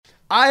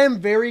I am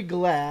very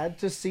glad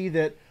to see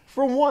that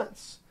for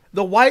once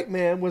the white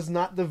man was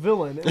not the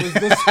villain. It was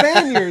the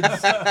Spaniards,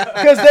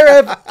 because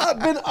there have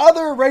been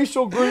other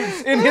racial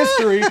groups in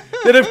history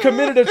that have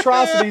committed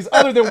atrocities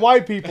other than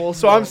white people.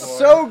 So I'm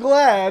so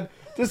glad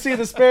to see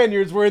the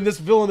Spaniards were in this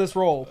villainous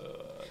role.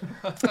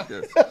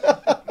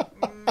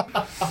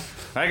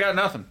 I got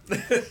nothing.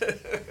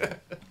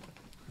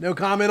 No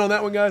comment on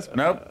that one, guys?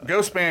 Nope.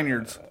 Go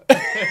Spaniards.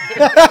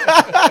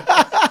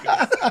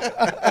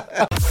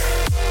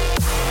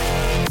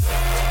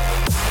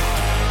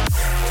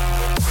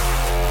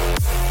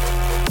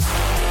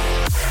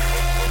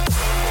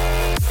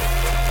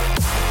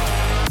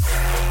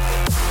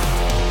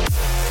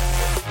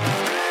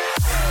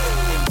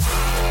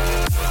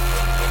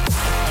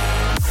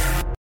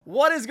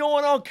 What is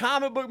going on,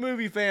 comic book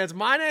movie fans?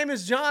 My name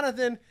is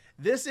Jonathan.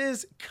 This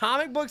is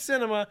Comic Book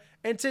Cinema,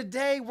 and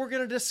today we're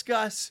going to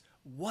discuss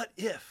What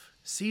If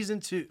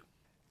Season 2.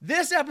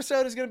 This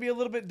episode is going to be a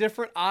little bit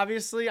different,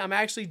 obviously. I'm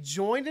actually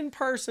joined in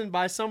person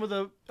by some of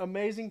the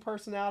amazing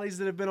personalities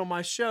that have been on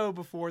my show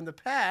before in the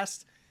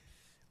past.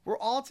 We're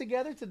all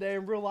together today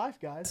in real life,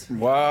 guys.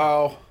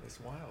 Wow. It's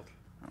wild.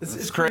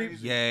 It's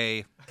crazy.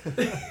 Yay.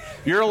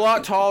 You're a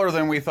lot taller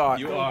than we thought.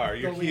 You are.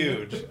 You're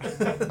huge.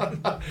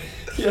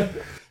 Yeah.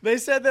 They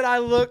said that I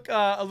look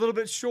a little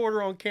bit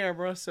shorter on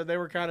camera, so they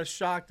were kind of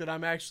shocked that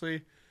I'm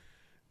actually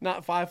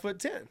not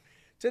 5'10".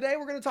 Today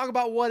we're going to talk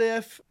about What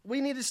If.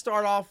 We need to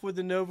start off with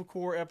the Nova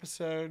Corps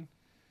episode.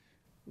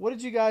 What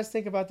did you guys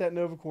think about that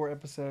Nova Corps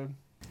episode?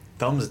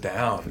 Thumbs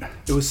down.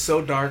 It was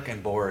so dark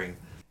and boring.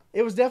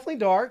 It was definitely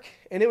dark,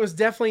 and it was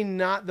definitely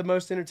not the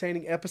most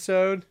entertaining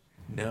episode.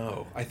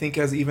 No. I think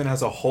even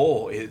as a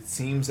whole, it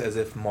seems as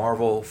if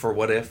Marvel, for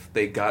What If,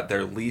 they got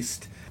their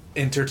least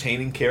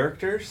entertaining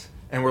characters,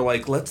 and we're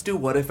like, let's do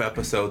What If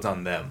episodes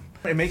on them.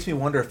 It makes me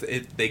wonder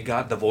if they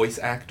got the voice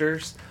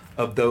actors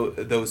of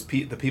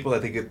the people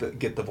that they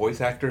get the voice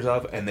actors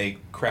of, and they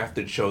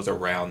crafted shows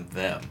around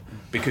them.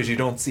 Because you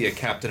don't see a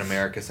Captain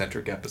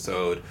America-centric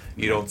episode.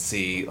 You don't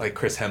see, like,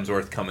 Chris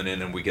Hemsworth coming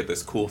in and we get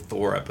this cool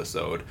Thor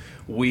episode.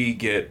 We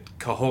get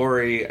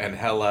Kahori and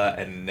Hela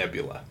and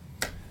Nebula.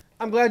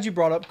 I'm glad you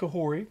brought up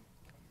Kahori.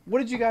 What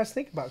did you guys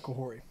think about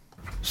Kahori?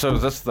 So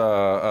is this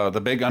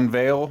the big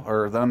unveil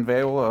or the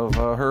unveil of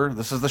her?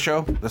 This is the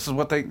show. This is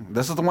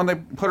the one they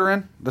put her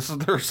in. This is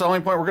their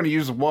selling point. We're going to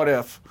use What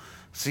If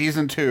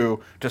Season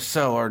 2 to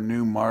sell our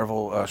new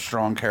Marvel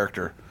strong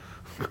character.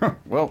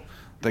 Well,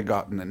 they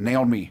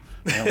nailed me.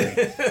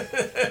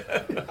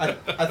 I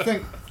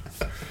think,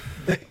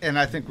 and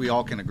I think we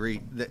all can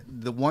agree, that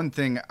the one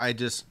thing I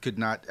just could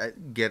not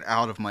get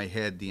out of my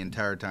head the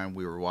entire time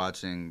we were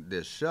watching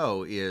this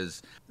show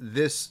is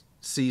this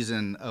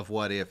season of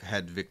What If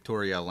had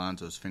Victoria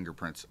Alonso's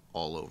fingerprints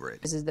all over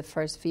it. This is the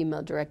first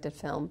female-directed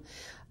film,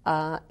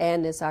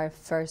 and it's our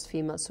first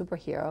female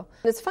superhero.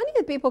 It's funny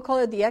that people call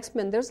it the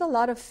X-Men. There's a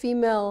lot of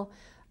female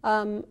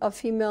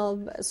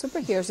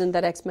superheroes in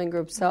that X-Men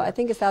group, so I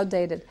think it's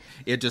outdated.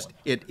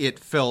 It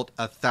felt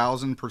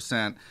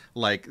 1,000%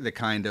 like the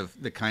kind of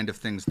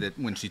things that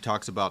when she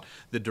talks about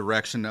the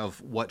direction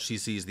of what she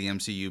sees the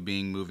MCU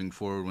being moving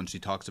forward, when she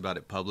talks about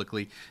it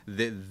publicly,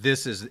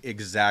 this is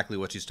exactly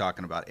what she's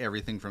talking about.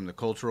 Everything from the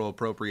cultural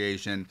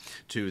appropriation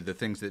to the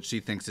things that she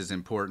thinks is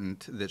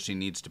important that she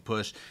needs to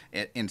push.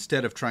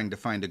 Instead of trying to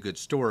find a good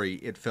story,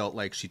 it felt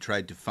like she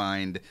tried to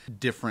find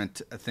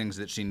different things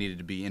that she needed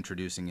to be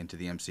introducing into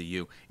the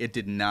MCU. It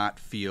did not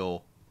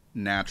feel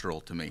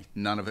natural to me.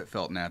 None of it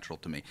felt natural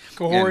to me.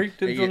 Kahori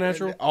didn't feel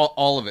natural?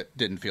 All of it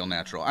didn't feel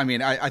natural. I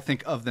mean, I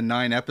think of the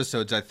 9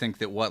 episodes, I think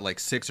that like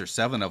 6 or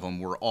 7 of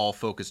them were all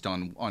focused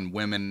on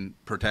women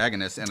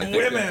protagonists. And I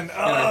think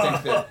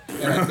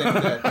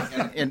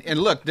and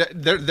look,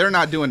 they're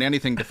not doing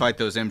anything to fight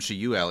those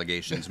MCU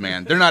allegations,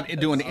 man. They're not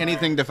doing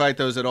anything to fight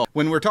those at all.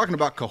 When we're talking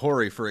about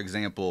Kahori, for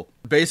example,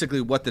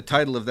 basically what the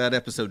title of that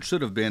episode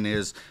should have been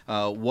is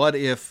What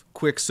If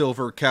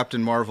Quicksilver,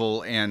 Captain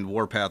Marvel, and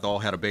Warpath all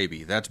had a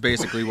baby? That's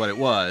basically what it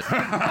was.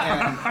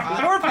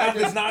 Warpath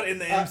is not in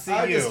the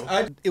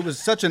MCU. It was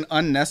such an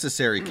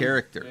unnecessary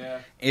character.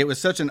 Yeah. It was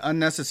such an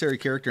unnecessary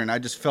character, and I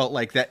just felt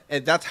like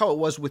that's how it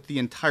was with the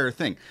entire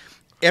thing.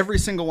 Every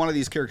single one of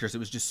these characters, it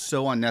was just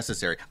so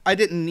unnecessary. I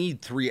didn't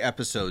need 3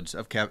 episodes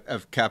of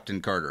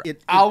Captain Carter.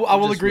 I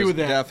will agree with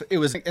that. It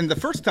was, and the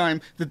first time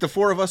that the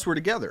 4 of us were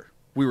together,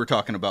 we were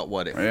talking about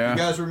What If. Yeah. You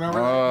guys remember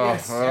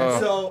that?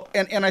 Yes.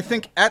 And I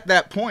think at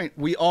that point,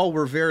 we all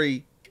were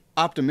very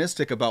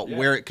optimistic about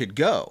where it could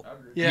go.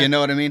 Yeah. You know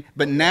what I mean?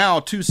 But now,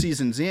 2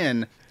 seasons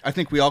in, I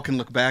think we all can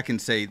look back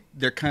and say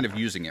they're kind of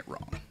using it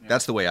wrong.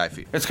 That's the way I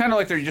feel. It's kind of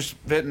like they're just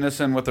fitting this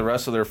in with the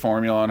rest of their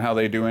formula on how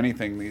they do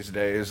anything these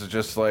days. It's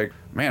just like,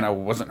 man, I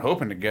wasn't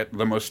hoping to get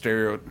the most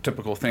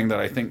stereotypical thing that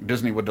I think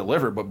Disney would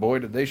deliver, but boy,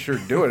 did they sure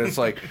do it. It's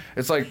like,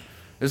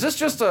 is this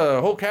just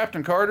a whole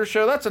Captain Carter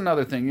show? That's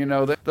another thing, you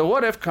know. The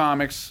What If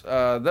comics,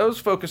 those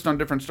focused on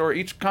different stories.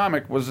 Each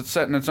comic was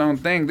set in its own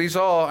thing. These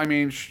all, I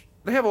mean,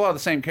 they have a lot of the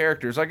same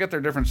characters. I get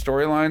their different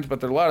storylines, but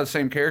there are a lot of the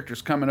same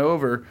characters coming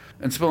over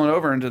and spilling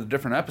over into the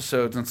different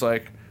episodes. And it's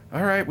like,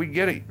 all right, we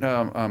get it.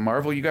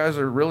 Marvel, you guys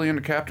are really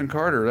into Captain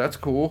Carter. That's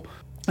cool.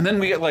 And then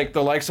we get like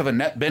the likes of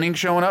Annette Bening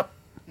showing up.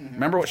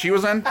 Remember what she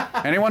was in?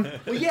 Anyone?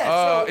 Well,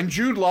 yeah. And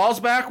Jude Law's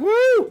back.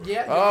 Woo!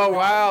 Yeah. Oh,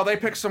 wow. They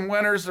picked some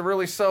winners to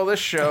really sell this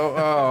show.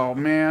 Oh,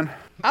 man.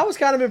 I was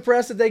kind of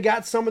impressed that they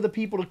got some of the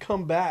people to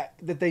come back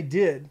that they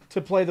did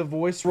to play the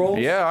voice roles.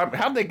 Yeah.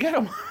 How'd they get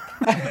them?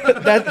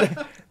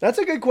 That's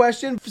a good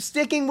question.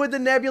 Sticking with the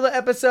Nebula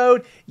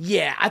episode,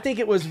 yeah, I think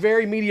it was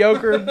very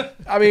mediocre.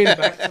 I mean,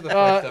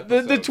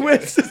 the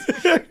twist,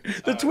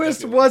 the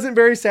twist wasn't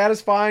very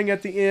satisfying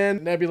at the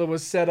end. Nebula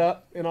was set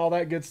up and all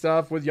that good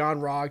stuff with Jan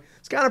Rog.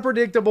 It's kind of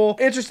predictable.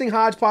 Interesting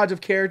hodgepodge of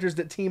characters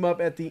that team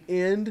up at the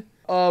end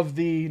of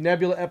the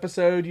Nebula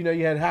episode. You know,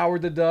 you had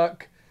Howard the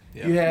Duck,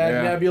 you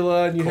had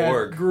Nebula, and you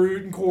Korg. had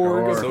Groot and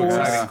Korg. So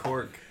exciting,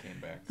 Korg.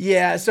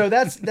 Yeah, so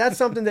that's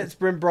something that's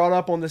been brought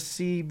up on the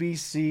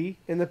CBC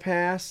in the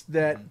past,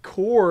 that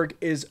Korg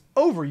is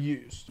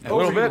overused. A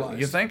little bit,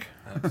 you think?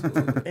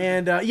 Absolutely.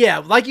 And yeah,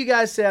 like you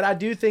guys said, I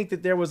do think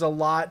that there was a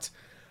lot,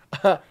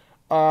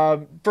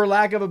 for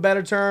lack of a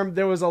better term,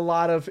 there was a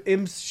lot of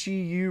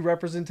MCU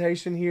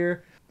representation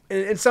here.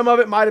 And some of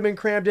it might have been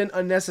crammed in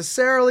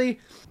unnecessarily.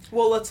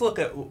 Well, let's look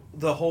at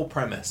the whole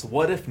premise.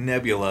 What if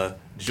Nebula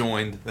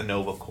joined the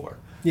Nova Corps?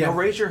 Yeah. Now,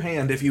 raise your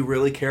hand if you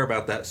really care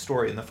about that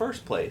story in the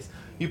first place.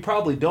 You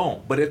probably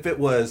don't. But if it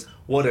was,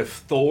 what if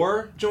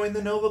Thor joined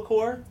the Nova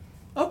Corps?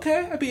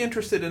 Okay, I'd be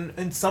interested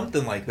in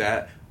something like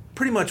that.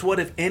 Pretty much what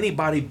if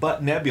anybody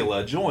but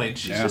Nebula joined?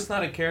 She's just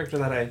not a character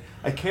that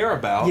I care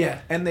about.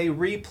 Yeah. And they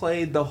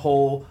replayed the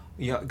whole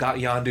got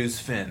Yondu's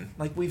fin.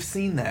 Like, we've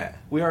seen that.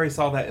 We already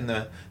saw that in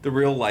the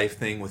real life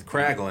thing with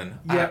Kraglin.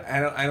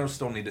 Yeah. I don't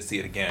still need to see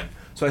it again.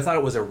 So I thought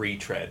it was a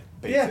retread,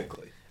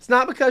 basically. Yeah. It's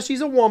not because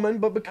she's a woman,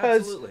 but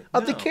because Absolutely.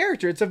 of the No.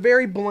 character. It's a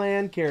very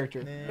bland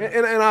character.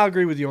 And I'll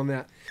agree with you on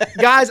that.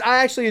 Guys, I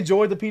actually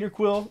enjoyed the Peter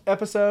Quill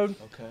episode.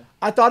 Okay.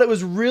 I thought it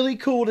was really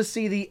cool to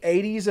see the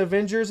 80s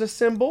Avengers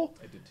assemble.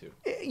 I did too.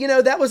 You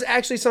know, that was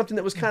actually something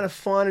that was kind of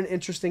fun and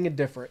interesting and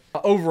different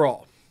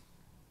overall.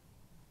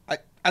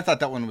 I thought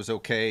that one was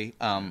okay.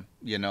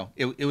 You know,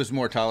 it was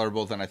more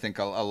tolerable than I think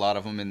a lot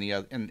of them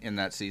in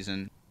that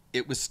season.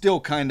 It was still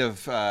kind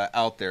of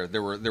out there.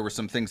 There were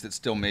some things that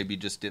still maybe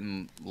just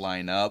didn't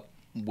line up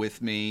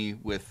with me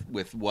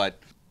with what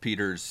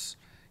Peter's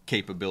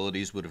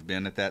capabilities would have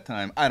been at that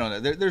time. I don't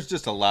know. There's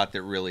just a lot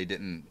that really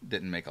didn't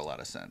make a lot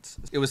of sense.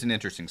 It was an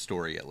interesting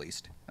story, at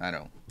least. I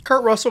don't.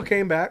 Kurt Russell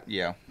came back.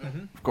 Yeah.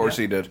 Of course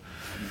he did.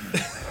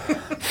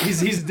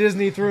 He's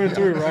Disney through and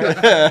through,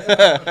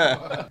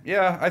 right?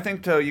 Yeah, I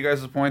think to you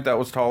guys' point, that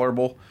was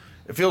tolerable.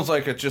 It feels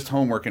like it's just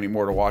homework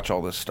anymore to watch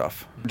all this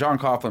stuff. John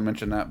Coughlin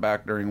mentioned that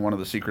back during one of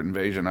the Secret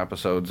Invasion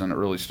episodes, and it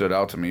really stood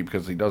out to me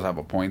because he does have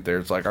a point there.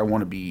 It's like, I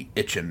want to be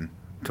itching.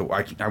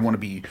 I want to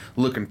be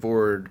looking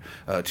forward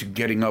to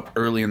getting up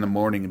early in the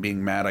morning and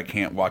being mad I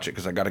can't watch it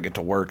because I got to get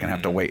to work and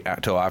have to wait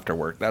till after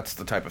work. That's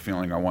the type of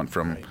feeling I want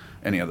from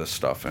any of this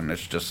stuff, and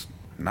it's just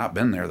not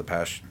been there the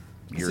past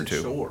year or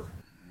two. Sure.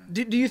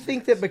 Do you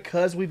think that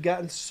because we've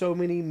gotten so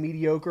many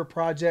mediocre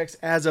projects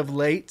as of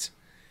late,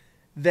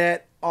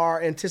 that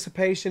our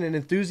anticipation and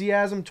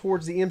enthusiasm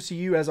towards the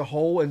MCU as a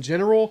whole in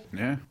general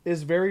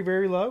is very,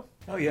 very low?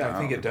 Oh yeah, I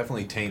think it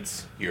definitely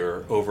taints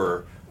your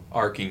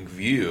overarching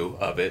view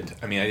of it.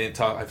 I mean,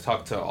 I've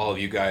talked to all of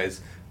you guys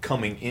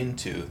coming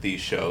into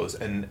these shows,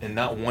 and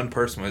not one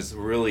person was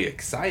really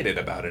excited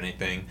about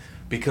anything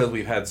because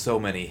we've had so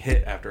many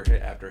hit after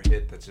hit after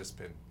hit that's just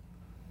been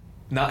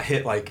not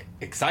hit like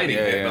exciting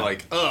hit, but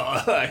like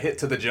a hit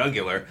to the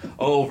jugular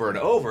over and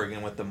over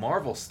again with the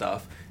Marvel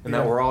stuff, and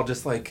that we're all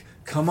just like,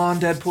 come on,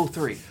 Deadpool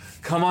 3.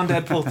 Come on,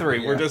 Deadpool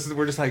 3. We're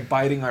just like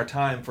biding our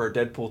time for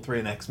Deadpool 3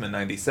 and X-Men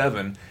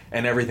 97,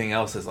 and everything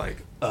else is like,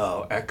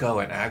 oh, Echo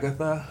and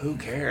Agatha? Who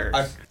cares?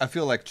 I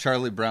feel like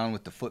Charlie Brown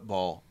with the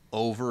football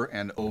over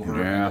and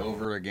over and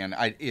over again.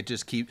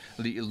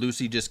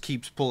 Lucy just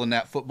keeps pulling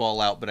that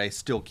football out, but I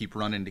still keep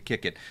running to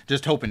kick it,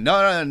 just hoping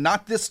no,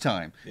 not this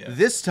time. Yeah.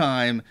 This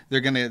time they're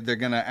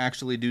gonna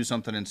actually do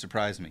something and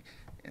surprise me,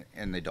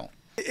 and they don't.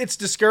 It's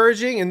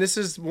discouraging, and this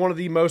is one of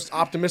the most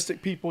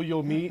optimistic people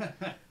you'll meet.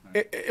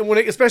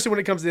 Especially when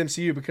it comes to the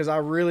MCU, because I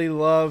really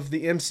love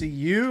the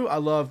MCU. I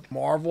love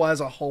Marvel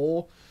as a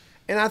whole.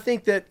 And I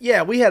think that,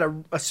 we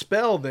had a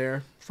spell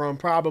there from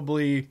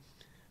probably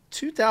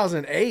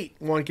 2008,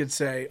 one could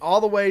say, all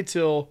the way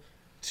till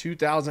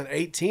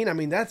 2018. I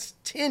mean, that's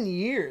 10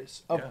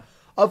 years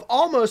of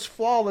almost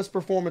flawless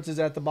performances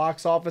at the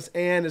box office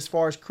and as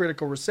far as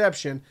critical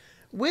reception,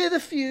 with a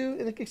few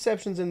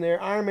exceptions in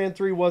there. Iron Man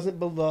 3 wasn't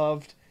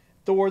beloved.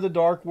 Thor: The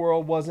Dark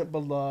World wasn't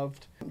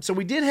beloved. So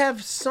we did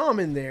have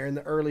some in there in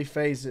the early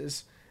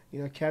phases.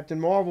 You know,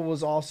 Captain Marvel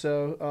was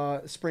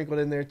also sprinkled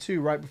in there too,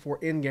 right before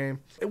Endgame,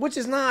 which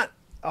is not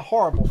a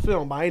horrible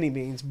film by any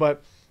means,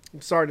 but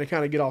I'm starting to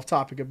kind of get off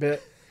topic a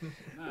bit.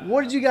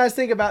 What did you guys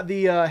think about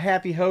the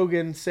Happy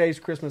Hogan Saves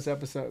Christmas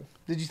episode?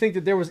 Did you think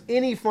that there was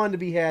any fun to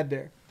be had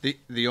there?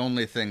 The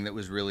only thing that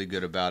was really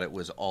good about it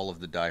was all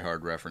of the Die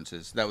Hard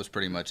references. That was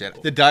pretty much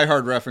it. The Die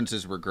Hard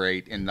references were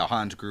great, and the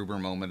Hans Gruber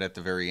moment at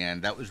the very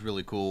end, that was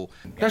really cool.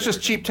 That's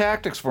just cheap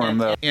tactics for him,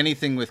 though.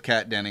 Anything with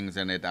Kat Dennings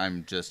in it,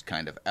 I'm just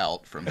kind of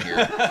out from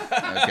here.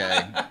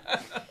 Okay.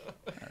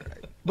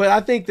 But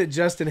I think that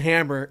Justin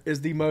Hammer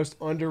is the most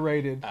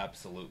underrated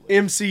Absolutely.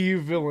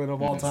 MCU villain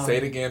of all time. Say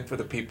it again for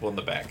the people in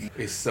the back.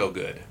 He's so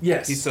good.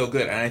 Yes. He's so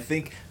good. And I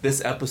think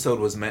this episode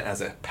was meant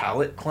as a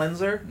palate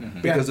cleanser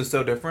because it's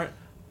so different.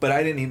 But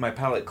I didn't need my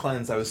palate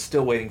cleansed. I was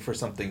still waiting for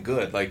something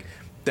good. Like,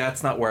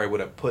 that's not where I would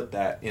have put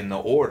that in the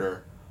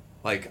order.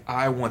 Like,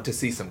 I want to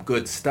see some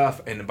good stuff.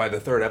 And by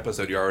the third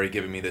episode, you're already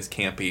giving me this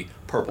campy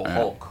Purple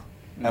Hulk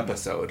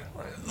episode.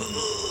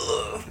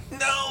 Like,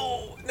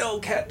 no,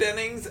 Kat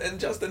Dennings and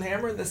Justin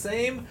Hammer in the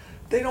same.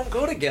 They don't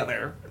go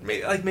together.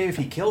 Maybe if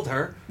he killed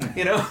her,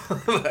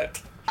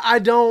 but I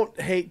don't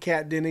hate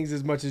Kat Dennings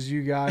as much as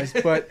you guys,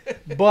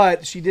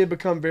 but she did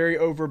become very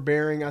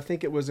overbearing. I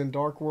think it was in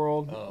Dark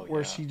World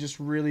where she just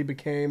really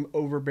became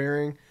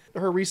overbearing.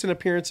 Her recent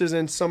appearances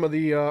in some of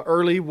the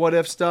early What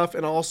If stuff,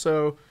 and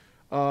also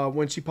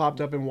when she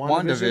popped up in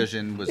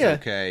WandaVision was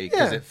okay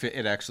because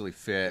it actually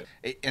fit.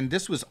 And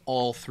this was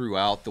all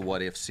throughout the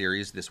What If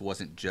series. This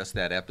wasn't just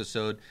that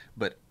episode,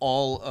 but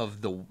all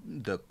of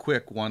the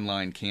quick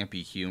one-line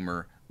campy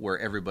humor where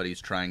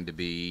everybody's trying to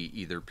be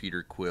either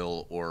Peter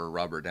Quill or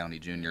Robert Downey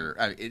Jr.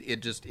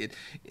 It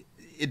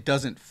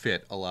doesn't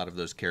fit a lot of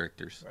those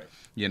characters.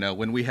 Right.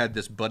 When we had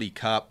this buddy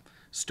cop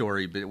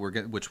story,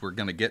 which we're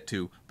going to get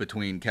to,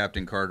 between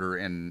Captain Carter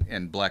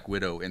and Black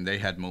Widow, and they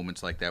had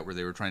moments like that where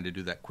they were trying to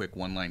do that quick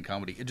one-line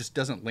comedy. It just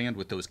doesn't land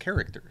with those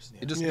characters.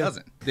 It just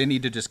doesn't. They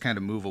need to just kind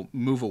of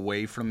move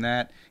away from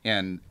that,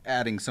 and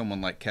adding someone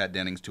like Kat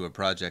Dennings to a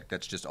project,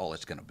 that's just all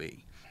it's going to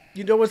be.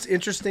 You know what's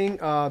interesting?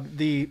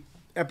 The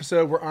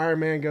episode where Iron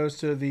Man goes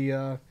to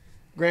the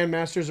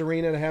Grandmaster's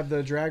Arena to have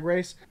the drag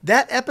race.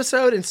 That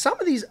episode and some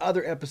of these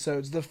other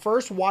episodes, the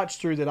first watch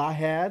through that I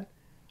had,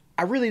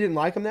 I really didn't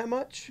like them that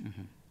much.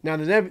 Mm-hmm. Now,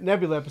 the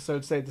Nebula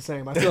episode stayed the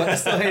same. I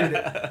still hated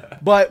it.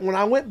 But when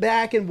I went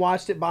back and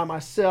watched it by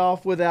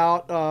myself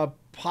without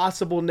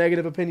possible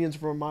negative opinions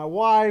from my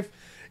wife,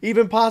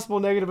 even possible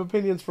negative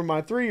opinions from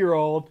my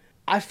 3-year-old,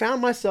 I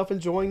found myself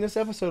enjoying this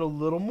episode a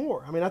little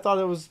more. I mean, I thought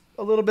it was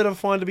a little bit of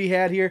fun to be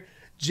had here.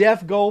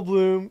 Jeff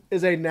Goldblum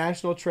is a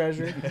national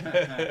treasure.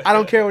 I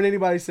don't care what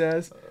anybody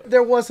says.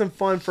 There was some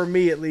fun for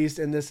me, at least,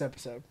 in this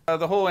episode.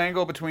 The whole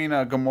angle between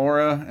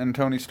Gamora and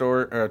Tony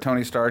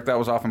Stark, that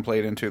was often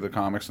played into the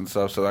comics and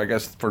stuff. So I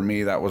guess for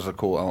me, that was a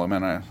cool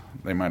element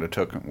they might have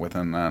took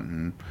within that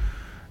and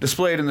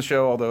displayed in the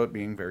show, although it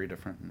being very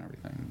different and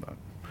everything.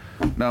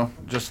 But no,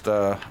 just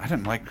I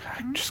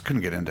just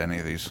couldn't get into any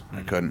of these.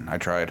 I couldn't. I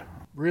tried.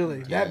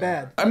 Really? That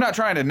bad? I'm not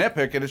trying to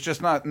nitpick it. It's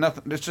just not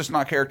nothing. It's just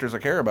not characters I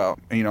care about.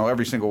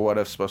 Every single What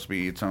If's supposed to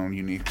be its own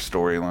unique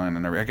storyline,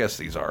 and I guess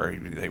these are.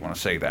 They want to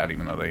say that,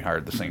 even though they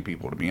hired the same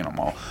people to be in them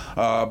all.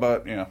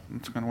 But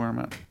that's kind of where I'm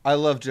at. I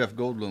love Jeff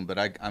Goldblum, but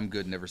I'm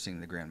good never seeing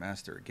the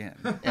Grandmaster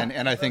again.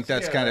 And I think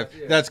that's kind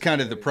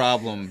of the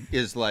problem.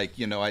 Is I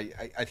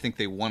think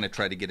they want to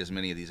try to get as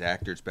many of these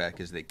actors back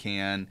as they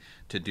can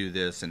to do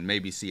this, and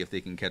maybe see if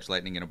they can catch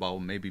lightning in a bottle.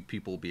 Maybe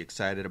people will be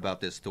excited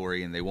about this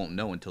story, and they won't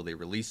know until they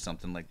release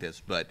something like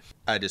this. But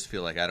I just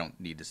feel like I don't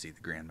need to see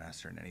the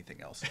Grandmaster in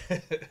anything else.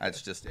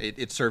 It's just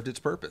it served its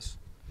purpose.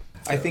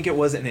 I think it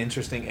was an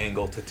interesting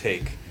angle to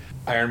take.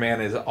 Iron Man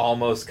is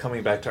almost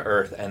coming back to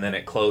Earth, and then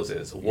it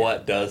closes.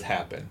 What does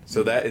happen?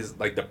 So that is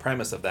like the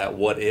premise of that.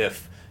 What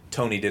if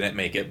Tony didn't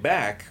make it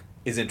back?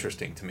 Is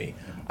interesting to me.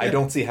 I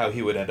don't see how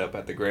he would end up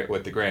with the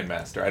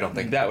Grandmaster. I don't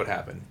think that would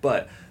happen.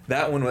 But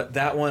that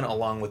one,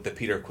 along with the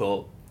Peter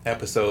Quill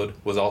episode,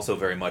 was also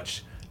very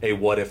much a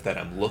what if that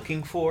I'm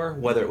looking for,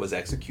 whether it was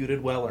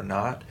executed well or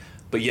not.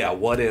 But yeah,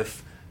 what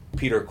if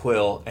Peter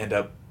Quill end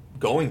up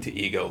going to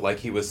Ego like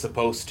he was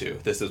supposed to?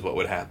 This is what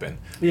would happen.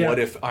 Yeah. What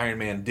if Iron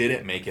Man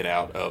didn't make it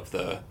out of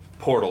the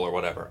portal or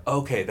whatever?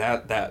 Okay,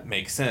 that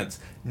makes sense.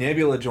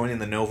 Nebula joining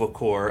the Nova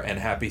Corps and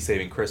Happy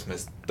Saving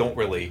Christmas don't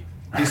really...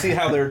 Do you see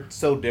how they're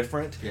so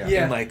different? Yeah.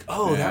 And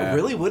that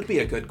really would be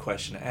a good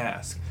question to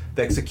ask.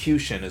 The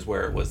execution is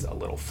where it was a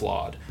little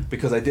flawed.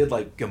 Because I did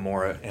like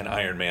Gamora and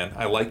Iron Man.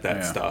 I like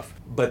that stuff.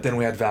 But then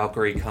we had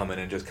Valkyrie come in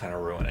and just kind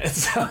of ruin it.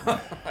 So,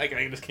 I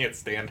just can't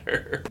stand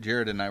her.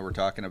 Jared and I were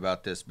talking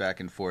about this back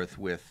and forth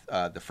with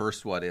the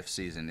first What If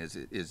season.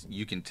 Is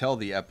you can tell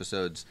the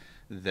episodes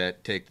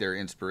that take their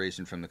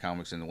inspiration from the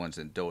comics and the ones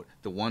that don't.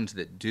 The ones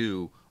that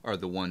do are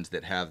the ones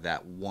that have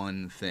that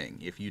one thing.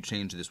 If you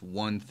change this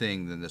one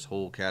thing, then this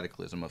whole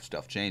cataclysm of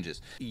stuff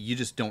changes. You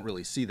just don't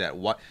really see that.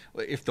 What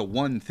if the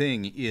one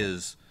thing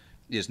is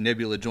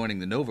Nebula joining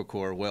the Nova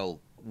Corps? Well,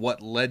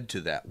 what led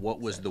to that? What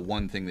was the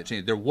one thing that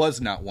changed? There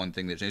was not one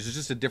thing that changed. It's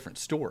just a different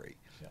story.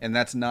 Yeah. And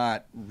that's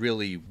not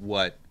really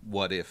what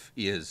If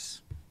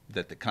is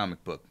that the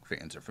comic book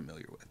fans are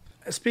familiar with.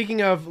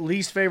 Speaking of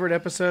least favorite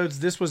episodes,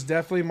 this was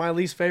definitely my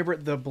least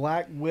favorite, the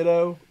Black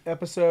Widow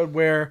episode,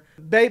 where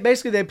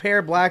basically they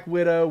pair Black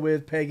Widow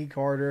with Peggy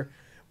Carter,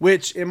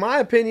 which, in my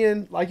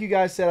opinion, like you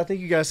guys said, I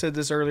think you guys said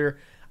this earlier,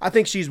 I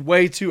think she's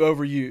way too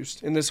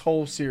overused in this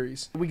whole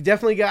series. We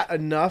definitely got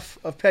enough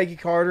of Peggy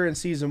Carter in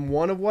season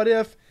 1 of What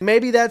If.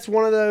 Maybe that's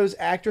one of those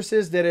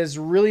actresses that is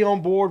really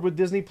on board with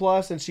Disney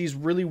Plus and she's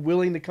really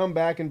willing to come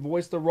back and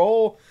voice the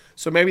role.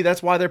 So maybe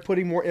that's why they're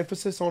putting more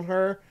emphasis on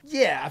her.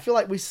 Yeah, I feel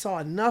like we saw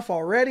enough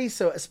already.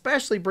 So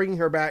especially bringing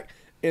her back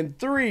in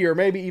 3 or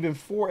maybe even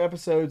 4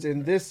 episodes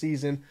in this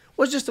season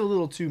was just a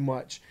little too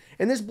much.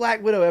 And this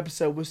Black Widow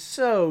episode was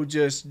so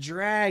just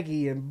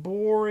draggy and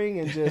boring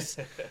and just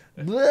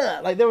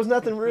bleh. Like there was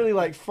nothing really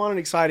like fun and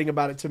exciting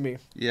about it to me.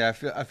 Yeah,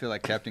 I feel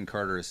like Captain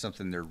Carter is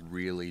something they're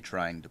really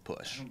trying to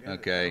push.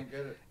 Okay,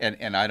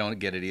 and I don't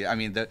get it either. I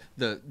mean,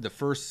 the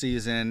first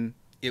season,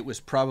 it was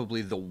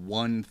probably the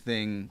one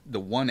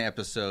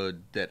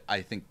episode that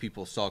I think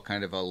people saw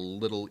kind of a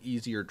little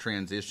easier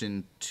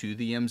transition to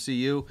the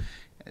MCU.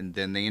 And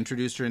then they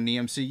introduced her in the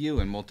MCU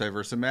in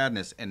Multiverse of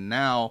Madness. And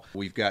now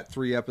we've got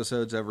 3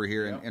 episodes over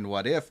here in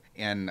What If.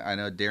 And I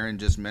know Darrin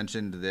just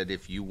mentioned that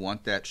if you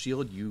want that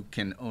shield, you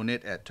can own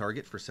it at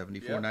Target for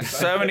 $74.99.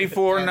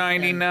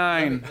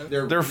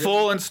 $74.99. They're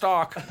full in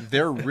stock.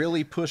 They're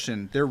really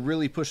pushing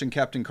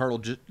Captain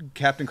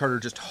Carter,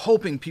 just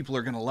hoping people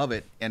are going to love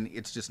it. And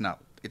it's just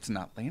not. It's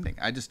not landing.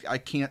 I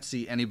can't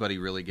see anybody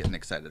really getting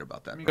excited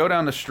about that. Go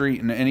down the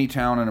street in any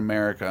town in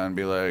America and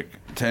be like,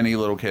 to any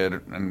little kid,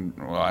 and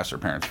well, ask their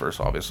parents first,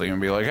 obviously, and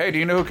be like, hey, do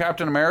you know who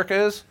Captain America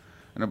is?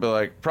 And they'll be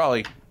like,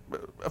 probably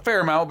a fair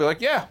amount will be like,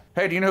 yeah.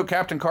 Hey, do you know who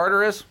Captain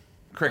Carter is?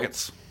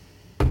 Crickets.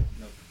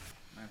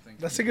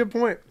 That's a good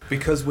point.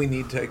 Because we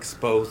need to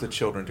expose the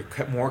children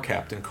to more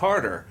Captain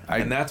Carter.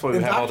 And that's why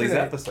we have all these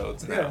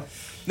episodes now. Yeah.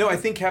 No, I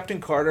think Captain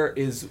Carter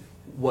is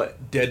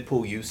what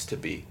Deadpool used to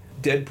be.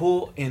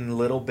 Deadpool in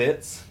little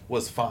bits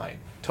was fine.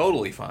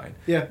 Totally fine.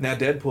 Yeah. Now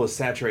Deadpool has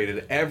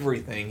saturated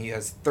everything. He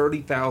has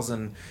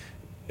 30,000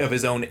 of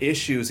his own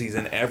issues. He's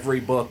in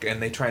every book,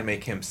 and they try and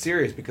make him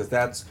serious because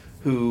that's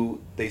who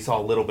they saw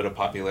a little bit of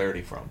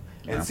popularity from.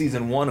 And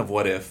season 1 of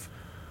What If,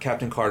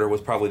 Captain Carter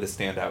was probably the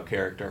standout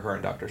character, her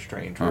and Doctor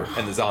Strange,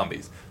 and the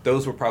zombies.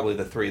 Those were probably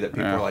the 3 that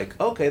people were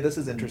like, okay, this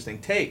is interesting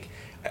take.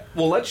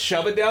 Well, let's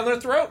shove it down their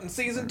throat in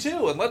season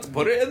 2, and let's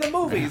put it in the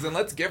movies, and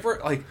let's give her,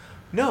 like...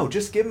 No,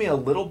 just give me a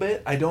little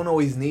bit. I don't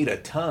always need a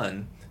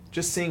ton.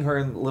 Just seeing her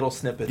in little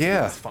snippets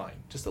is fine.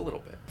 Just a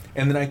little bit.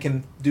 And then I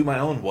can do my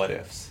own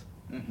what-ifs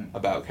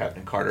about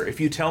Captain Carter.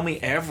 If you tell me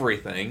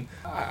everything,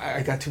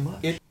 I got too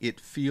much. It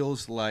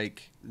feels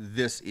like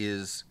this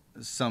is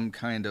some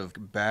kind of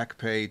back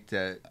pay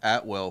to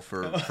Atwell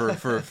for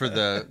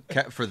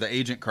the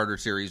Agent Carter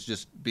series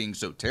just being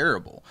so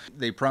terrible.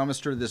 They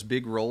promised her this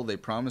big role, they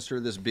promised her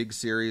this big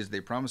series, they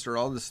promised her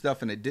all this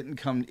stuff, and it didn't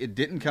come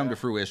to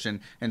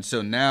fruition. And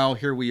so now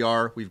here we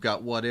are, we've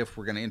got What If,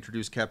 we're going to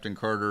introduce Captain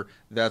Carter,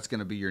 that's going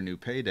to be your new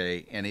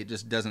payday, and it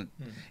just doesn't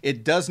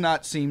it does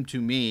not seem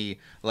to me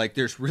like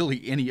there's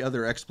really any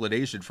other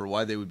explanation for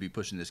why they would be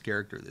pushing this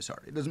character this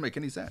hard. It doesn't make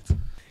any sense.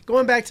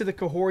 Going back to the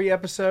Kahori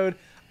episode,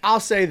 I'll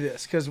say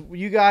this, because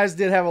you guys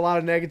did have a lot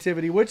of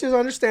negativity, which is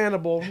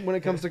understandable when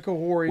it comes to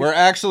Kahori. We're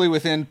actually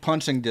within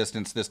punching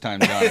distance this time,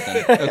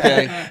 Jonathan.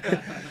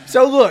 Okay?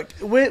 So look,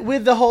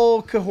 with the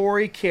whole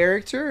Kahori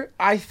character,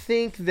 I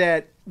think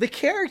that the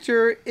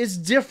character is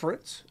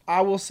different. I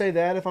will say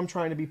that if I'm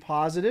trying to be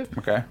positive.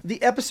 Okay.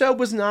 The episode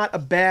was not a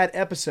bad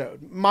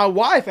episode. My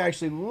wife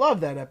actually loved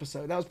that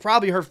episode. That was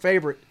probably her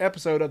favorite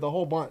episode of the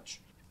whole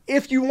bunch.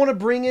 If you want to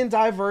bring in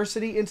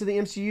diversity into the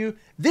MCU,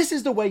 this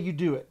is the way you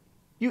do it.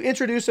 You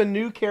introduce a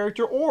new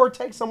character or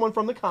take someone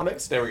from the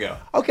comics. There we go.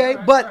 Okay,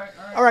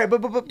 all right,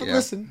 but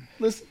listen.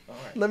 Right.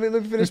 Let me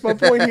finish my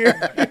point here.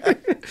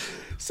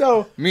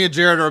 So me and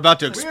Jared are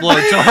about to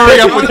explode, so hurry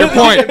up with your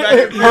point.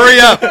 Hurry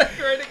up.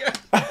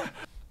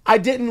 I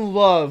didn't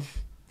love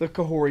the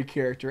Kahori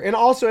character. And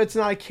also it's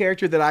not a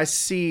character that I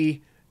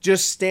see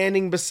just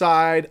standing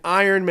beside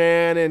Iron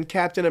Man and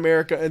Captain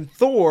America and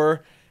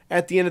Thor.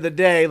 At the end of the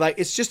day, like,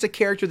 it's just a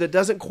character that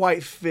doesn't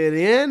quite fit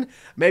in.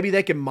 Maybe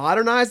they can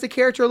modernize the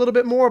character a little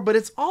bit more, but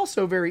it's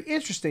also very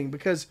interesting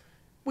because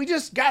we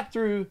just got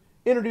through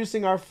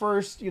introducing our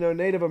first,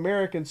 Native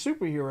American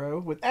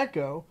superhero with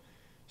Echo.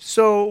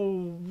 So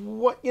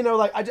what,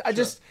 I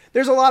just,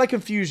 there's a lot of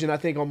confusion, I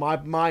think, on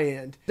my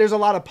end. There's a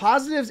lot of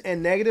positives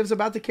and negatives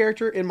about the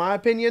character, in my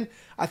opinion.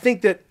 I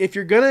think that if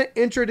you're going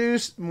to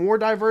introduce more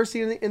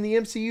diversity in the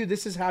MCU,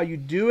 this is how you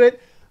do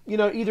it.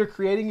 Either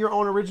creating your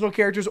own original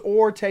characters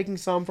or taking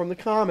some from the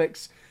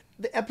comics.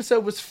 The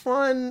episode was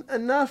fun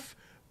enough,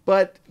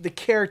 but the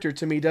character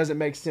to me doesn't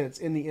make sense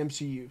in the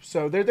MCU.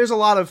 So there's a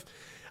lot of...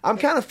 I'm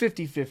kind of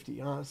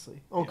 50-50,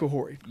 honestly, on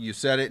Kahori. You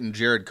said it, and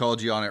Jared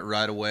called you on it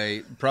right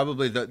away.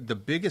 Probably the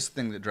biggest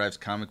thing that drives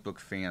comic book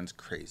fans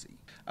crazy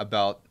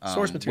about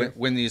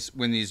when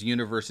these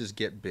universes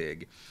get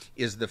big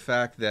is the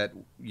fact that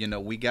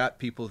we got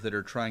people that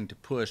are trying to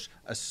push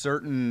a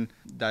certain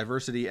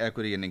diversity,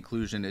 equity, and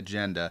inclusion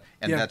agenda,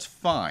 and that's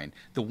fine.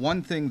 The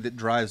one thing that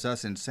drives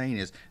us insane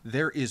is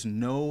there is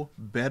no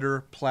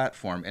better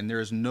platform and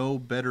there is no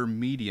better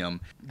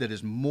medium that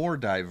is more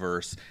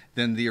diverse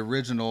than the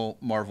original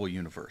Marvel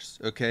Universe.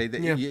 Okay,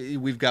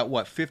 we've got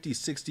what 50,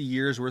 60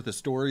 years worth of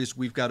stories.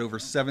 We've got over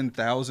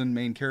 7,000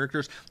 main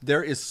characters.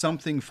 There is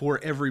something for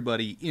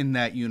everybody in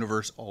that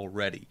universe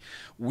already.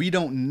 We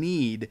don't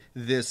need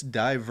this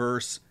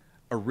diverse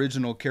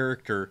original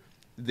character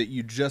that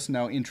you just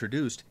now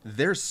introduced.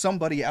 There's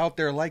somebody out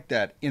there like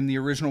that in the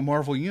original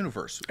Marvel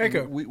Universe.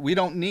 Echo. We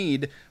don't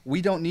need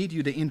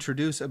you to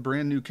introduce a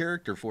brand new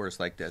character for us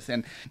like this.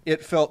 And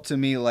it felt to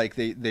me like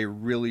they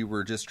really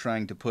were just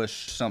trying to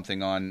push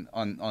something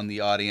on the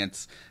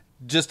audience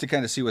just to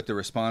kind of see what the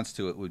response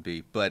to it would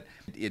be. But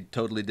it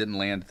totally didn't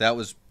land. That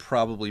was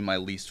probably my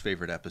least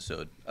favorite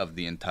episode of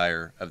the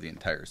entire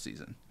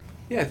season.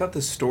 Yeah, I thought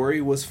the story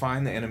was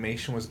fine. The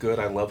animation was good.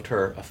 I loved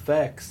her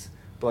effects.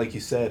 But like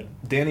you said,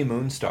 Danny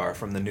Moonstar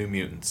from the New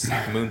Mutants,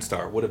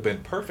 Moonstar, would have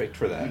been perfect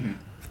for that.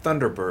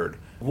 Thunderbird,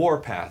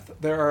 Warpath.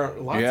 There are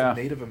lots of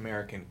Native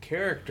American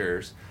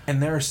characters, and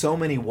there are so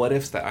many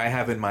what-ifs that I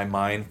have in my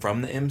mind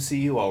from the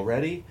MCU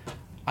already.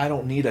 I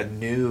don't need a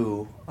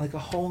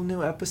whole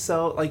new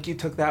episode. Like, you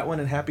took that one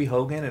and Happy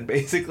Hogan, and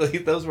basically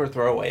those were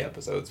throwaway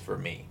episodes for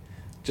me.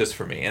 Just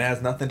for me. And it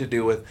has nothing to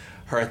do with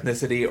her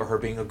ethnicity or her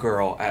being a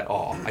girl at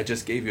all. I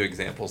just gave you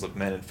examples of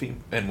men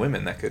and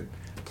women that could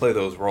play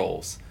those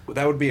roles.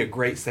 That would be a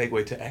great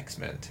segue to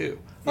X-Men too.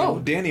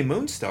 Danny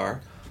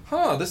Moonstar.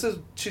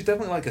 She's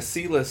definitely like a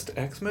C-list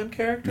X-Men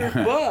character,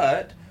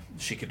 but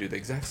she could do the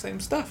exact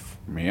same stuff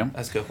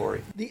as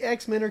Kahori. The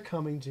X-Men are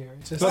coming, Jared.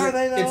 Are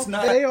they though?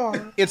 They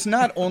are. It's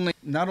not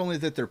only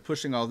that they're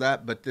pushing all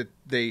that, but that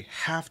they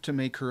have to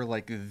make her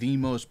like the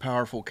most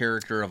powerful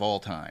character of all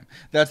time.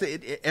 That's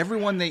it.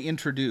 Everyone they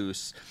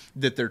introduce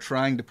that they're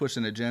trying to push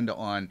an agenda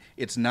on.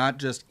 It's not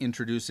just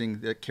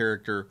introducing the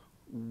character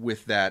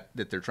with that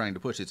they're trying to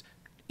push. It's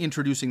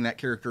introducing that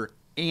character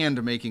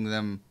and making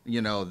them,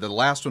 the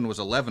last one was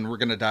 11. We're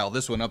going to dial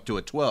this one up to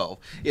a 12.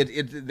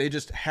 They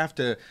just have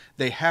to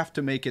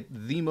make it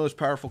the most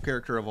powerful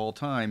character of all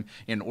time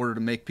in order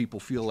to make people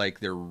feel like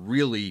they're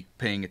really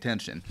paying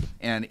attention.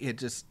 And it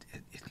just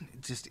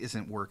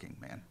isn't working,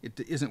 man. It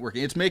isn't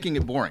working. It's making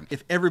it boring.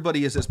 If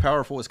everybody is as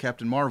powerful as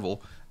Captain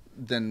Marvel,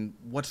 then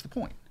what's the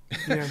point?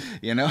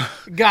 Yeah.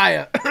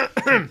 Gaia.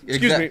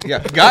 Excuse me. Yeah,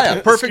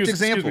 Gaia. Perfect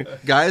example. Excuse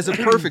me. Gaia is a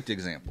perfect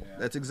example.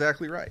 That's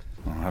exactly right.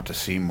 I'll have to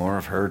see more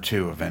of her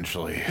too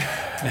eventually.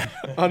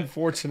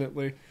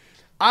 Unfortunately.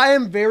 I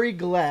am very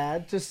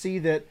glad to see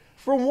that,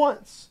 for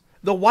once,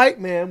 the white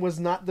man was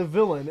not the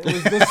villain. It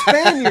was the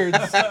Spaniards.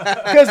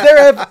 Because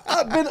there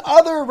have been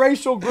other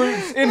racial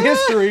groups in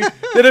history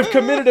that have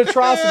committed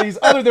atrocities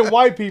other than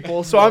white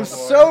people. So I'm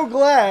so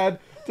glad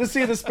to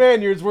see the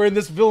Spaniards were in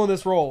this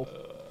villainous role.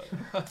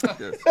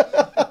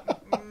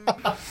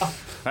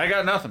 I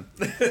got nothing.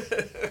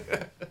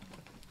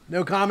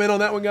 No comment on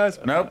that one, guys?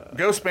 Nope.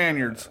 Go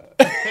Spaniards.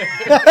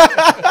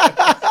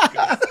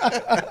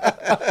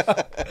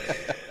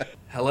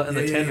 Hela and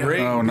the Ten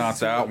Rings. Oh, not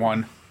that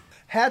one.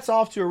 Hats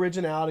off to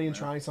originality and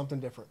trying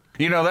something different.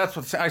 That's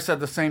what I said.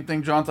 The same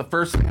thing, John. The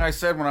first thing I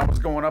said when I was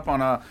going up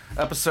on a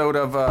episode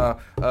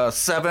of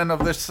 7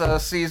 of this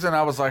season,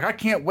 I was like, I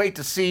can't wait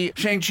to see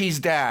Shang-Chi's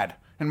dad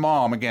and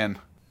mom again.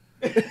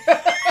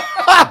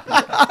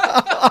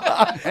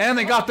 And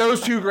they got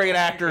those two great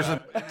actors.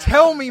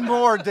 Tell me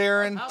more,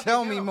 Darrin.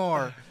 Tell me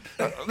more.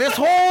 This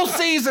whole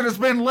season has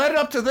been led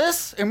up to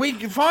this, and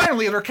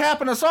they're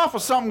capping us off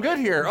with something good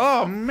here.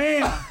 Oh,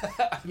 man.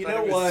 You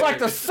know what? It's like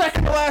the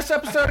second to last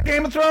episode of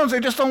Game of Thrones. They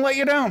just don't let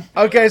you down.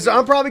 Okay, so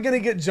I'm probably going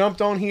to get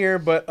jumped on here,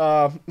 but...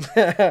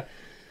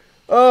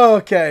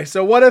 okay,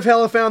 so what if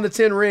Hela found the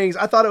 10 rings?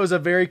 I thought it was a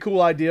very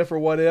cool idea for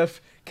what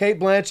if. Kate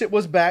Blanchett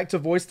was back to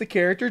voice the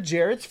character,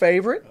 Jared's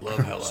favorite. Love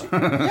Hela.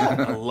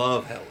 I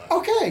love Hela.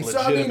 Okay, so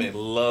Legitimate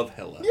love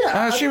Hela.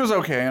 Yeah, She was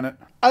okay in it.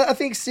 I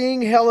think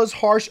seeing Hela's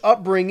harsh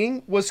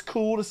upbringing was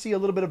cool to see a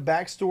little bit of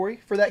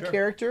backstory for that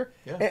character,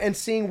 and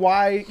seeing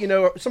why,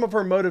 some of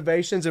her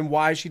motivations and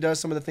why she does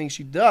some of the things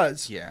she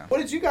does. Yeah.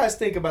 What did you guys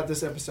think about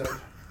this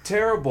episode?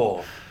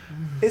 Terrible.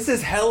 This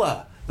is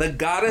Hela, the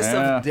goddess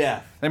of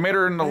death. They made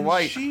her in the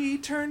light. She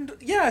turned...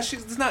 Yeah,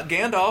 she's not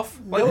Gandalf.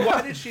 Like,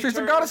 why did she She's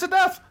turn... the goddess of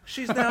death.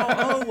 She's now,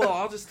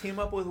 I'll just team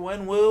up with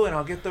Wenwu and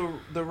I'll get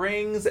the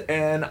rings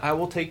and I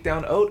will take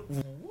down Oat.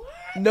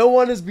 No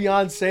one is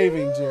beyond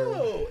saving,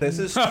 Jared. This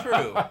is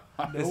true.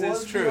 This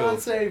is true. Beyond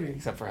saving.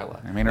 Except for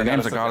Hela. I mean, her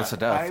name's the goddess of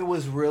death. I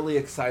was really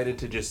excited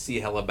to just see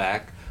Hela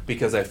back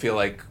because I feel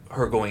like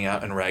her going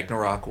out in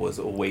Ragnarok was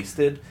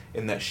wasted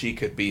in that she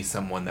could be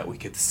someone that we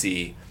could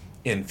see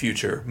in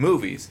future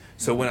movies.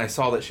 So when I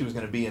saw that she was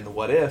going to be in the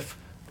What If,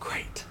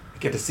 great. I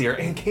get to see her.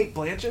 And Kate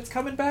Blanchett's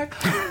coming back?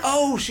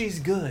 Oh, she's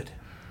good.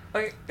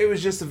 It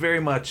was just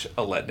very much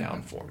a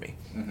letdown for me.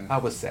 I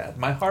was sad.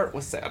 My heart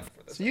was sad for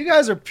this. So you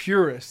guys are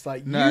purists.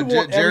 Like, you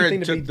want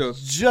everything to be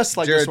just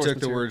like Jared the source took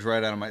the material. words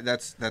right out of my...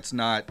 That's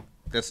not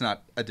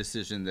a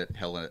decision that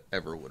Hela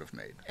ever would have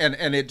made.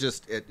 And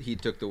he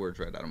took the words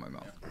right out of my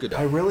mouth. Good.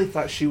 I really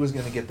thought she was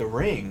going to get the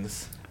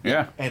rings.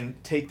 Yeah.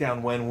 And take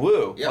down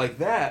Wenwu. Yep. Like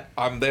that,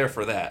 I'm there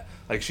for that.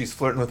 Like, she's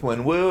flirting with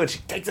Wenwu, and she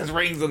takes his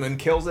rings and then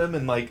kills him,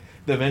 and, like,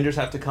 the Avengers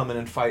have to come in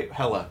and fight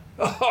Hela.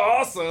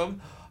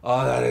 Awesome!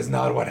 oh, that is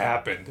not what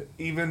happened.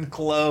 Even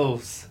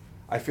close.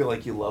 I feel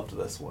like you loved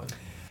this one.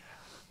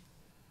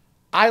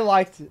 I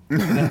liked it.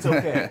 That's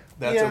okay.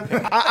 That's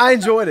okay. I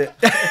enjoyed it.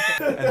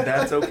 And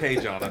that's okay,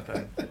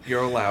 Jonathan.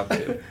 You're allowed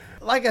to.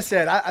 Like I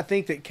said, I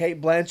think that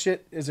Cate Blanchett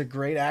is a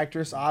great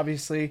actress,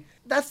 obviously.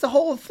 That's the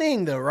whole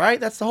thing, though, right?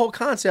 That's the whole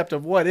concept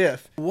of what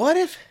if. What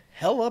if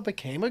Hela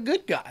became a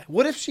good guy?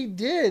 What if she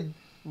did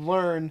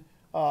learn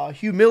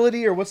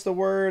humility, or what's the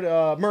word?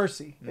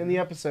 Mercy in the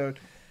episode.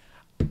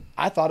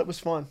 I thought it was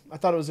fun. I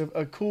thought it was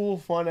a cool,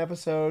 fun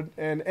episode.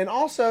 And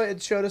also,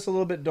 it showed us a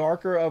little bit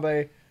darker of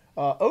a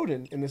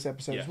Odin in this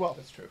episode as well.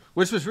 That's true.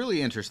 Which was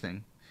really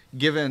interesting,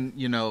 given,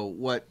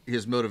 what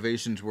his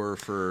motivations were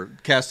for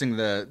casting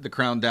the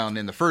crown down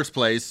in the first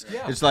place.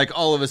 Yeah. It's like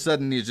all of a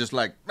sudden he's just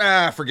like,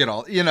 forget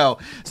all,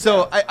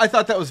 So I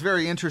thought that was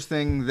very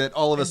interesting that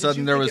all of a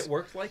sudden there was... it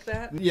worked like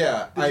that?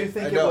 Yeah. Did you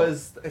think it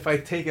was, if I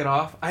take it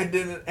off? I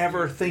didn't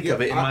ever think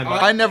of it in my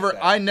mind.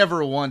 I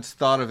never once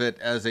thought of it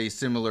as a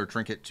similar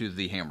trinket to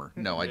the hammer.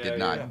 No, I did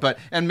not. Yeah. But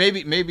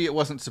maybe it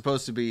wasn't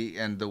supposed to be,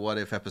 and the What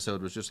If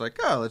episode was just like,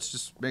 let's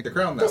just make the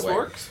crown that This way.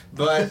 works.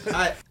 But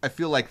I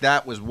feel like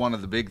that was one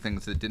of the big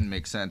things that didn't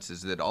make sense,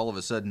 is that all of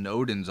a sudden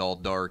Odin's all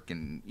dark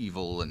and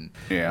evil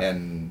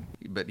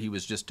but he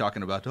was just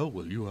talking about,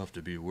 you have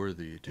to be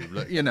worthy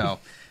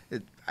to,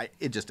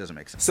 it just doesn't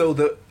make sense. So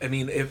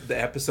if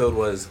the episode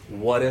was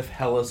what if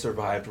Hela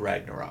survived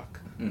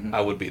Ragnarok,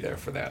 I would be there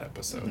for that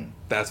episode. Mm-hmm.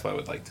 That's what I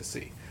would like to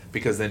see,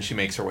 because then she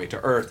makes her way to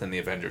Earth and the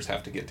Avengers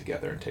have to get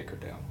together and take her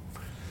down.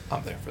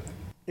 I'm there for that.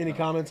 Any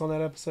comments on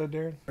that episode,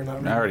 Darrin? Or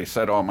not? I already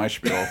said all my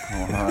spiel.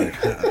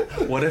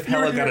 What if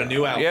Hela got a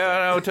new outfit?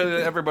 Yeah, no,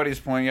 to everybody's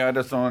point, I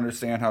just don't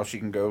understand how she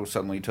can go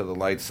suddenly to the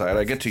light side.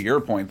 I get to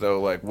your point,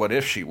 though, like, what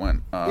if she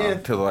went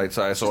to the light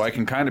side? So I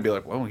can kind of be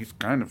like, well, he's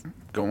kind of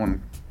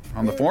going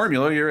on the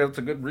formula. That's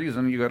a good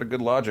reason. You got a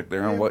good logic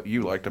there on what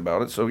you liked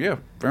about it. So, yeah,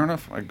 fair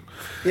enough.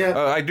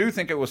 I do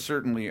think it was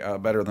certainly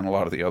better than a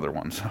lot of the other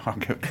ones. I'll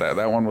give it that.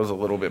 That one was a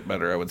little bit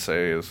better, I would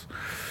say. It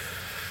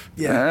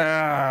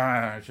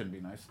shouldn't be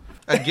nice.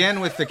 Again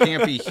with the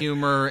campy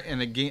humor,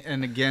 and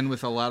again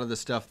with a lot of the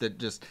stuff that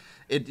just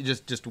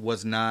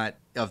was not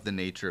of the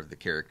nature of the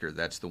character.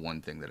 That's the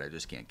one thing that I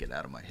just can't get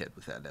out of my head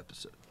with that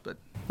episode. But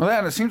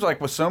it seems like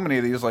with so many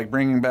of these, like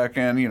bringing back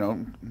in,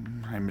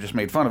 I just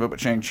made fun of it, but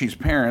Shang-Chi's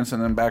parents,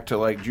 and then back to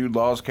like Jude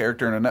Law's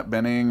character and Annette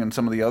Bening and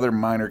some of the other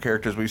minor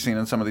characters we've seen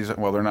in some of these.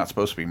 Well, they're not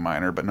supposed to be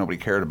minor, but nobody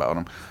cared about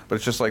them. But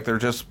it's just like they're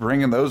just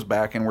bringing those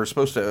back, and we're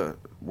supposed to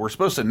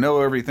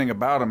know everything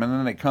about them, and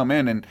then they come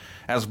in, and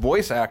as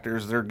voice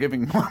actors, they're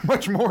giving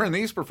much more in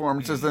these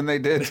performances than they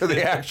did to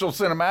the actual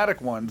cinematic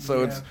ones.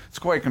 So it's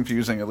quite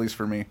confusing, at least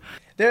for me.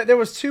 There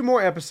was 2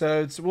 more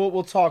episodes.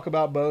 We'll talk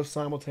about both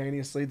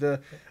simultaneously.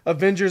 The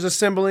Avengers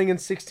assembling in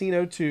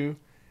 1602,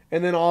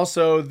 and then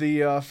also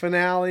the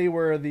finale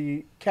where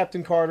the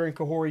Captain Carter and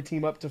Kahori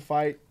team up to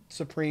fight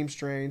Supreme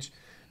Strange.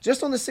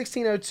 Just on the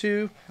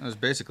 1602. That was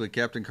basically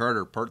Captain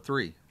Carter Part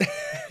 3.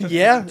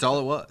 Yeah. That's all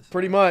it was.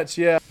 Pretty much,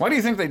 yeah. Why do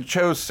you think they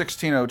chose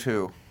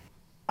 1602?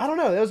 I don't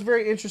know. That was a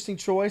very interesting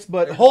choice,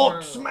 but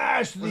Hulk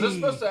smash thee. Was this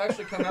supposed to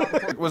actually come out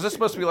before? Was this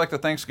supposed to be like the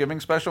Thanksgiving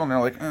special? And they're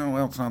like, oh,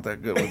 well, it's not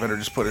that good. We better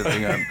just put it at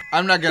the end.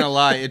 I'm not going to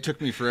lie. It took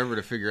me forever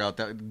to figure out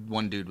that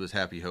one dude was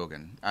Happy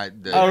Hogan.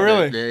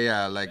 Really?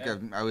 I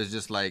was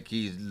just like,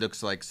 he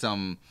looks like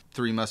some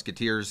Three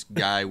Musketeers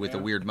guy with a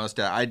weird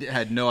mustache. I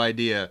had no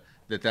idea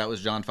that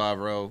was Jon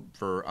Favreau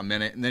for a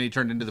minute. And then he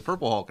turned into the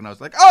Purple Hulk. And I was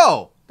like,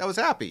 oh, that was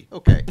Happy.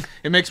 Okay.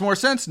 It makes more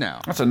sense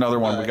now. That's another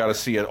one we got to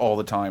see it all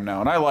the time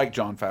now. And I like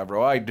Jon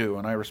Favreau. I do.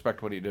 And I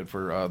respect what he did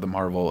for the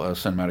Marvel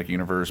Cinematic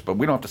Universe. But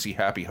we don't have to see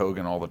Happy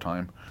Hogan all the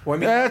time.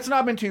 Well, it's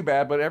not been too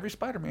bad, but every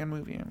Spider-Man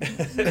movie.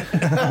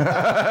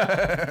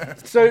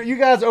 So you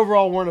guys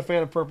overall weren't a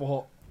fan of Purple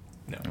Hulk?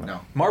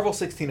 No. Marvel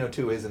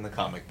 1602 is in the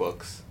comic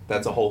books.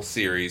 That's a whole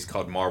series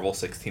called Marvel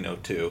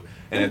 1602,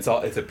 and it's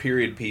a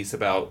period piece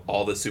about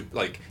all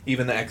the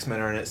even the X-Men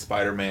are in it,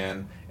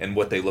 Spider-Man, and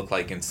what they look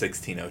like in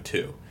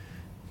 1602.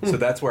 So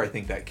that's where I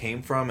think that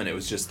came from, and it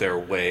was just their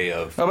way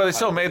of. Oh, but they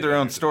still made their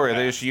own story.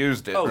 They just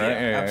used it. Oh right?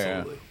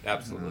 yeah,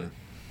 absolutely.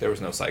 There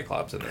was no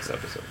Cyclops in this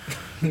episode.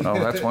 Oh,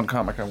 that's one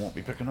comic I won't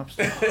be picking up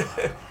still.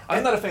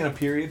 I'm not a fan of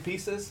period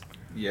pieces.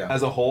 Yeah.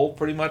 As a whole,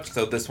 pretty much.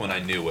 So this one I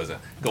knew was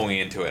going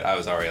into it. I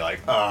was already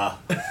like, Well,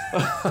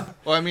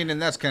 I mean,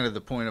 and that's kind of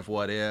the point of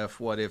What If.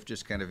 What If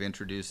just kind of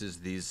introduces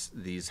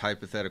these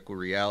hypothetical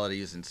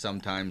realities, and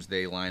sometimes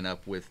they line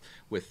up with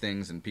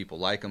things, and people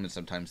like them, and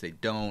sometimes they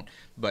don't.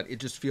 But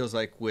it just feels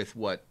like with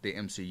what the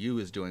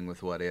MCU is doing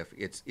with What If,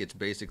 it's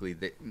basically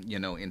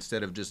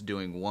instead of just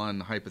doing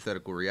one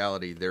hypothetical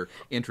reality, they're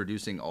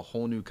introducing a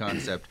whole new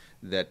concept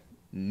that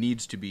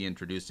needs to be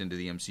introduced into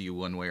the MCU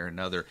one way or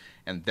another,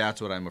 and that's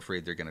what I'm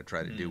afraid they're going to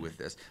try to do with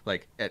this.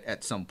 Like,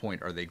 at some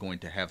point, are they going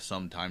to have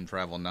some time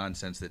travel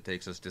nonsense that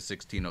takes us to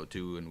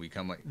 1602 and we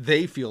come like...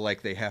 They feel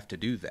like they have to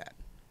do that,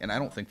 and I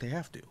don't think they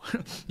have to.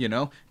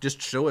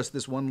 Just show us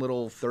this one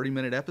little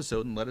 30-minute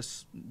episode and let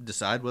us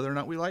decide whether or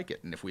not we like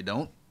it, and if we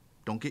don't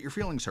get your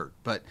feelings hurt.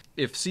 But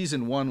if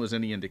Season 1 was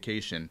any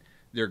indication,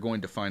 they're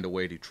going to find a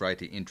way to try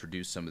to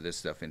introduce some of this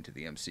stuff into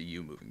the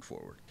MCU moving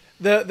forward.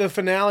 The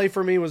finale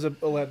for me was a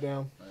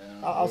letdown.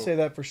 I'll say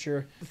that for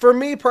sure. For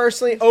me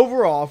personally,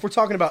 overall, if we're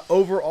talking about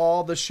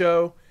overall the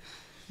show,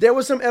 there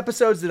was some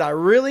episodes that I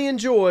really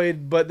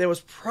enjoyed, but there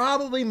was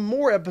probably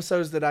more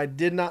episodes that I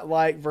did not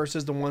like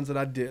versus the ones that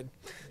I did.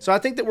 So I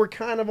think that we're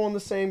kind of on the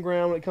same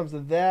ground when it comes to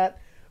that.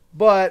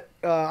 But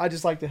I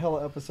just like the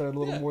Hella episode a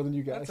little more than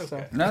you guys. That's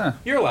okay. So. Nah.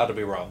 You're allowed to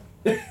be wrong.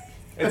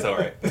 It's all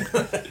right.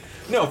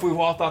 No, if we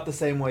all thought the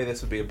same way,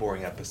 this would be a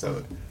boring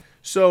episode.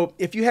 So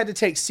if you had to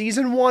take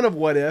season 1 of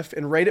What If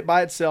and rate it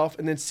by itself,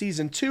 and then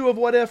season 2 of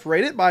What If,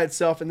 rate it by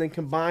itself, and then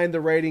combine the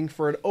rating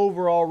for an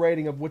overall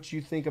rating of what you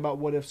think about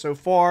What If so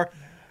far,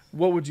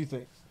 what would you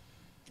think?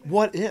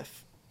 What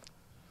if?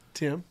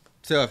 Tim?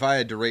 So if I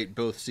had to rate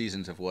both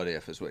seasons of What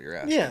If is what you're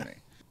asking Yeah. me.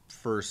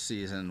 First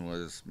season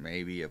was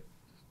maybe a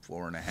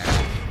 4.5.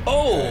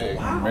 Oh, Yeah,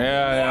 wow.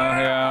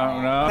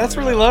 yeah. No. That's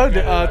really low,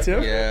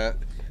 Tim. Yeah.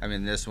 I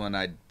mean, this one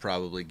I'd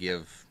probably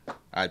give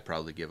a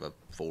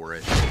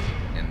 4-ish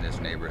in this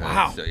neighborhood.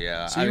 Wow. So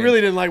yeah. So you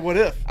really didn't like What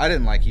If? I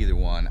didn't like either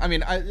one. I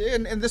mean,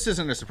 and this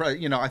isn't a surprise.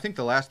 You know, I think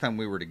the last time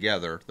we were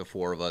together, the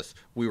four of us,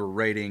 we were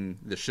rating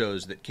the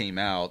shows that came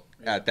out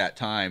at that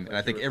time, and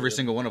I think every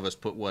single one of us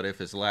put What If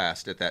as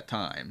last at that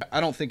time.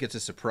 I don't think it's a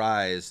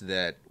surprise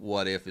that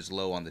What If is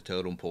low on the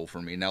totem pole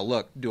for me. Now,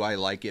 look, do I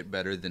like it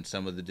better than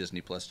some of the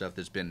Disney Plus stuff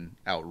that's been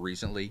out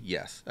recently?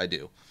 Yes, I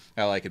do.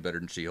 I like it better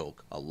than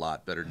She-Hulk. A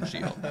lot better than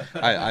She-Hulk.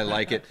 I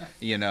like it.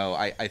 You know,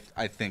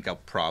 I think I'll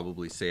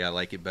probably say I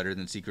like it better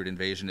than Secret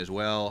Invasion as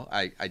well.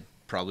 I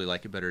probably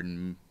like it better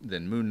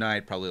than Moon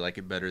Knight, probably like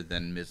it better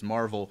than Ms.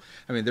 Marvel.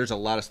 I mean, there's a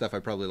lot of stuff I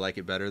probably like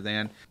it better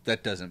than.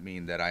 That doesn't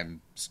mean that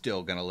I'm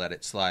still going to let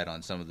it slide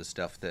on some of the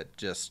stuff that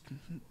just,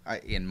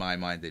 in my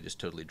mind, they just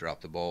totally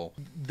dropped the ball.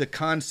 The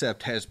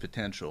concept has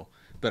potential,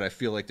 but I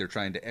feel like they're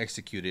trying to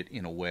execute it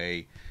in a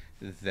way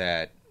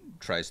that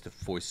tries to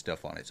foist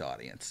stuff on its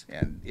audience,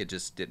 and it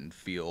just didn't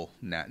feel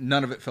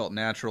none of it felt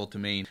natural to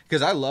me,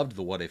 because I loved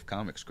the What If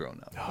comics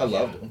growing up. I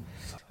loved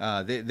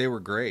them. They were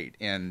great,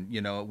 and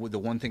you know, the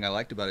one thing I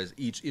liked about it is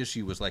each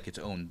issue was like its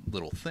own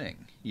little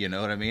thing. You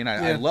know what I mean?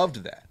 I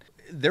loved that.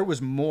 There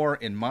was more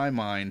in my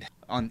mind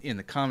in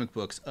the comic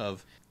books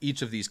of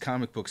each of these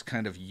comic books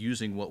kind of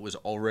using what was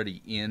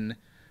already in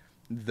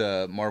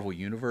the Marvel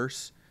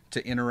Universe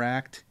to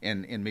interact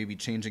and maybe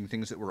changing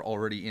things that were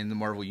already in the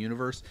Marvel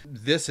Universe.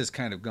 This has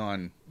kind of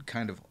gone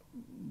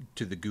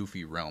to the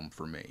goofy realm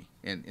for me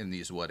in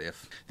these What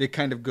If. They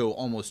kind of go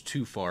almost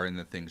too far in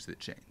the things that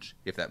change,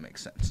 if that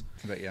makes sense.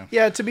 But yeah.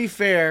 Yeah, to be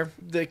fair,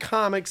 the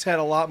comics had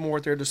a lot more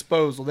at their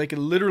disposal. They could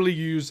literally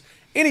use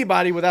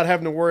anybody without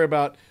having to worry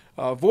about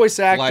voice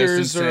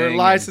actors or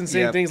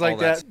licensing, things like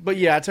that. But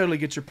yeah, I totally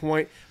get your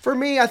point. For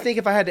me, I think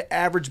if I had to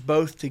average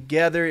both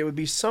together, it would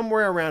be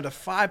somewhere around a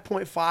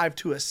 5.5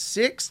 to a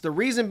 6. The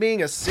reason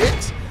being a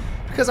 6,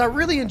 because I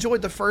really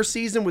enjoyed the first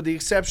season with the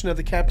exception of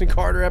the Captain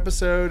Carter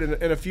episode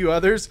and a few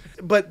others.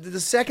 But the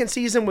second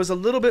season was a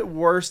little bit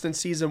worse than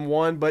season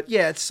 1. But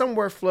yeah, it's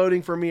somewhere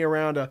floating for me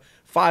around a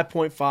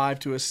 5.5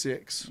 to a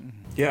 6.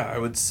 Yeah, I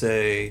would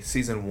say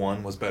season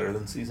 1 was better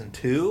than season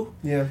 2.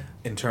 Yeah.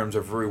 In terms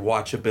of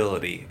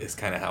rewatchability is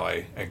kind of how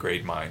I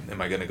grade mine.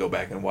 Am I going to go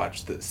back and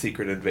watch the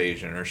Secret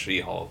Invasion or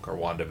She-Hulk or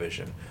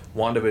WandaVision?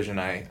 WandaVision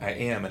I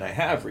am, and I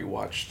have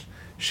rewatched.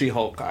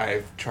 She-Hulk,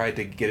 I've tried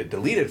to get it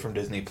deleted from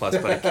Disney Plus,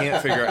 but I can't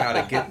figure out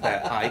how to get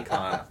that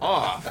icon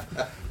off.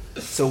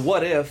 So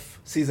What If,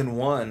 season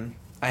 1,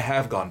 I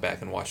have gone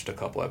back and watched a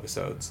couple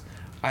episodes.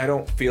 I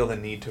don't feel the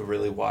need to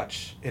really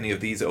watch any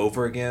of these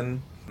over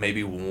again.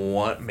 Maybe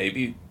one,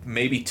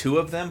 maybe two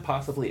of them,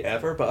 possibly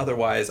ever. But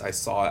otherwise, I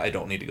saw it. I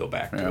don't need to go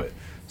back to it.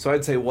 So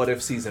I'd say What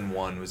If season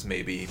 1 was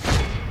maybe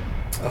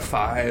a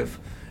 5,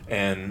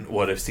 and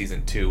What If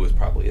season 2 was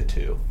probably a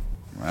 2.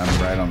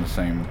 I'm right on the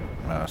same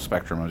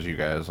spectrum as you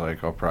guys.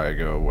 Like, I'll probably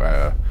go.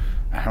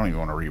 I don't even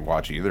want to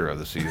rewatch either of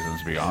the seasons,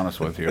 to be honest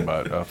with you.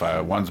 But if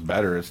one's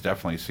better, it's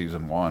definitely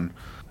season 1.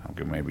 I'll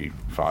go maybe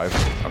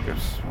 5.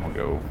 I'll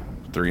go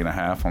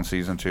 3.5 on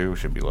season 2.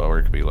 Should be lower.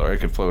 It could be lower. It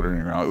could float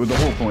around. The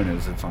whole point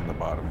is it's on the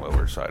bottom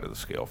lower side of the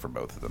scale for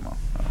both of them.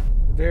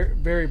 Very,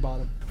 very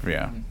bottom.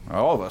 Yeah,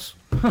 all of us.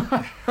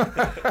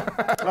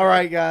 All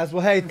right, guys.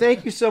 Well, hey,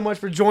 thank you so much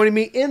for joining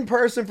me in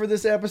person for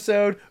this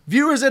episode.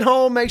 Viewers at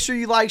home, make sure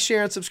you like,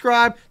 share, and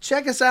subscribe.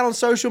 Check us out on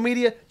social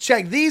media.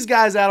 Check these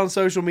guys out on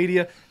social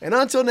media. And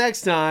until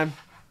next time,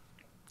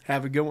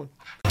 have a good one.